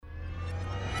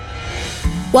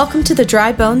Welcome to the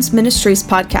Dry Bones Ministries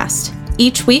podcast.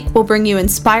 Each week, we'll bring you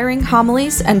inspiring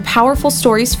homilies and powerful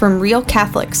stories from real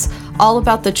Catholics, all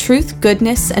about the truth,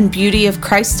 goodness, and beauty of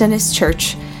Christ and His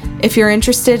Church. If you're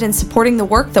interested in supporting the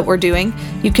work that we're doing,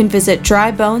 you can visit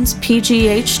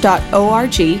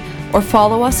drybonespgh.org or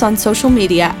follow us on social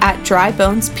media at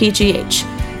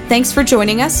drybonespgh. Thanks for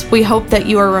joining us. We hope that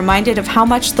you are reminded of how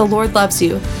much the Lord loves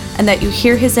you and that you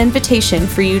hear His invitation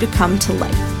for you to come to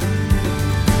life.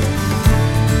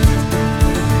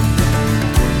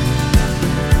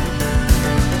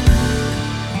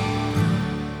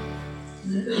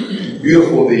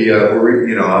 Beautiful.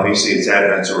 Obviously it's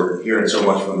Advent, so we're hearing so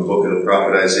much from the book of the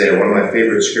prophet Isaiah. One of my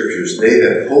favorite scriptures: "They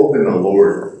that hope in the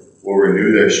Lord will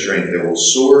renew their strength. They will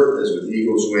soar as with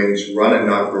eagle's wings, run and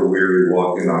not grow weary,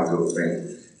 walk and not go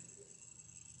faint."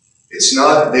 It's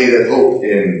not they that hope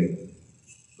in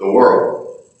the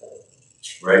world,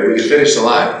 right? We can finish the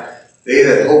line. They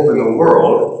that hope in the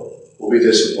world will be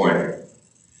disappointed.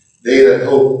 They that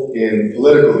hope in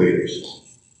political leaders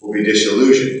will be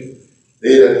disillusioned.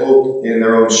 They that hope in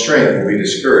their own strength will be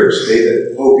discouraged. They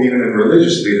that hope even in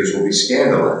religious leaders will be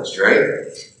scandalized, right?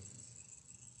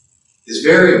 It's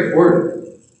very important.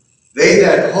 They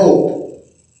that hope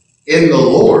in the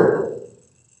Lord,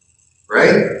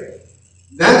 right?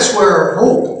 That's where our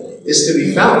hope is to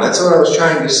be found. That's what I was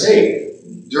trying to say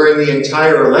during the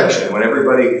entire election, when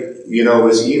everybody,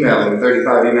 was emailing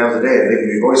 35 emails a day and leaving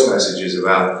me voice messages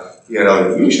about,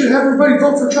 you should have everybody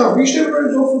vote for Trump. You should have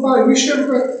everybody vote for Biden. You should have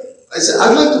everybody. I said,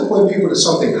 I'd like to point people to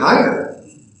something higher.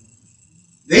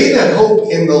 They that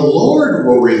hope in the Lord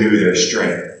will renew their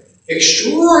strength.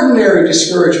 Extraordinary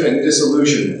discouragement and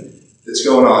disillusionment that's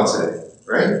going on today,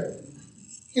 right?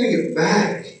 We're going to get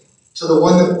back to the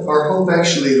one that our hope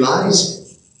actually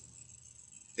lies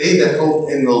in. They that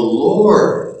hope in the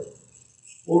Lord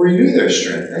will renew their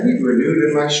strength. I need renewed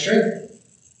in my strength.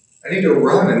 I need to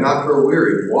run and not grow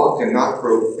weary, walk and not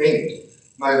grow faint.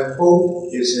 My hope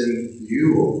is in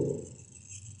you, O Lord.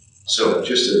 So,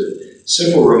 just a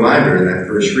simple reminder in that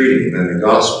first reading, and then the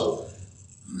gospel.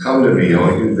 "Come to me,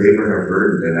 all you labor and are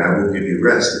burdened, and I will give you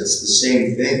rest." It's the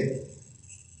same thing.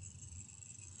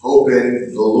 Hope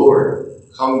in the Lord.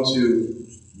 Come to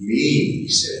me, he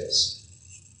says.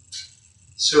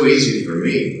 So easy for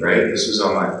me, right? This was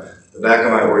on the back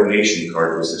of my ordination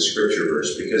card was the scripture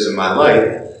verse, because in my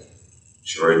life,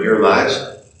 sure in your lives,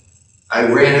 I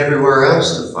ran everywhere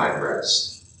else to find rest.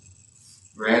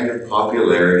 Ran to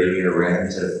popularity, I ran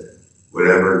to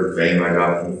whatever fame I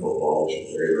got from football, which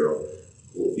was very little.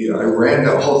 I ran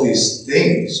to all these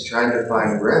things trying to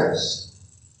find rest.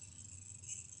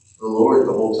 The Lord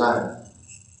the whole time.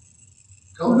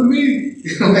 Come to me.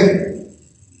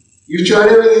 You've tried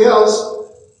everything else.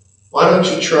 Why don't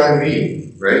you try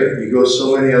me, right? You go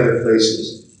so many other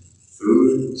places.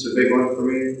 Food is a big one for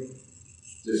me.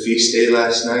 The feast day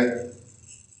last night.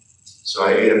 So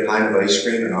I ate a pint of ice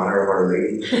cream in honor of Our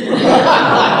Lady.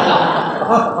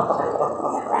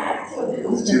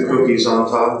 With 2 cookies on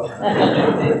top. I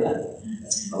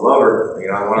love her. I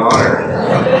want to honor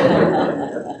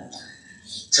her.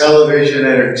 Television,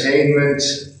 entertainment,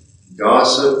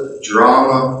 gossip,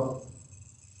 drama.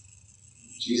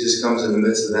 Jesus comes in the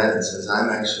midst of that and says, "I'm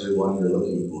actually one you're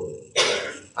looking for.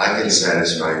 I can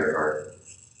satisfy your heart.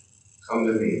 Come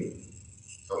to me.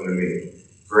 Come to me."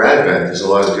 For Advent, there's a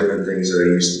lot of different things that I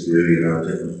used to do,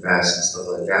 different fasts and stuff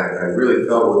like that. But I really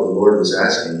felt what the Lord was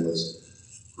asking was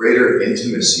greater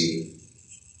intimacy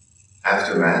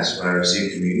after Mass when I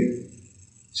received communion.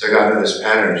 So I got into this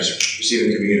pattern of just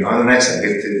receiving communion. On the next thing,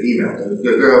 get to the email.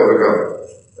 Go.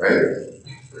 Right?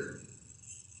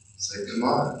 It's like, come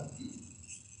on.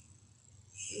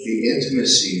 The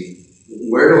intimacy,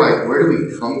 where do we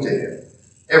come to Him?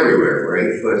 Everywhere,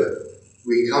 right? But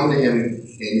we come to Him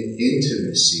in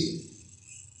intimacy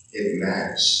in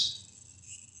Mass.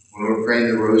 When we're praying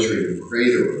the Rosary, we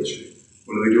pray the Rosary.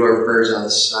 When we do our prayers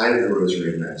outside of the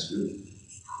Rosary in Mass, we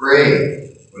pray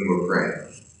when we're praying.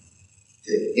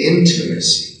 The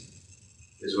intimacy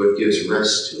is what gives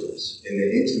rest to us. And the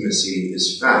intimacy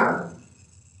is found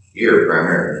here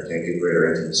primarily. You can't get greater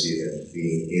intimacy than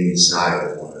being inside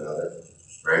of one another,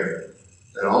 right?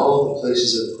 And all the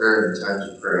places of prayer and times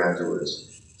of prayer afterwards,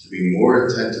 to be more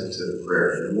attentive to the prayer.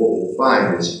 And what we'll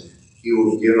find is He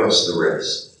will give us the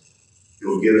rest. He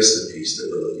will give us the peace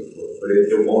that we're looking for. But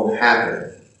it won't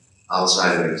happen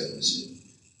outside of intimacy.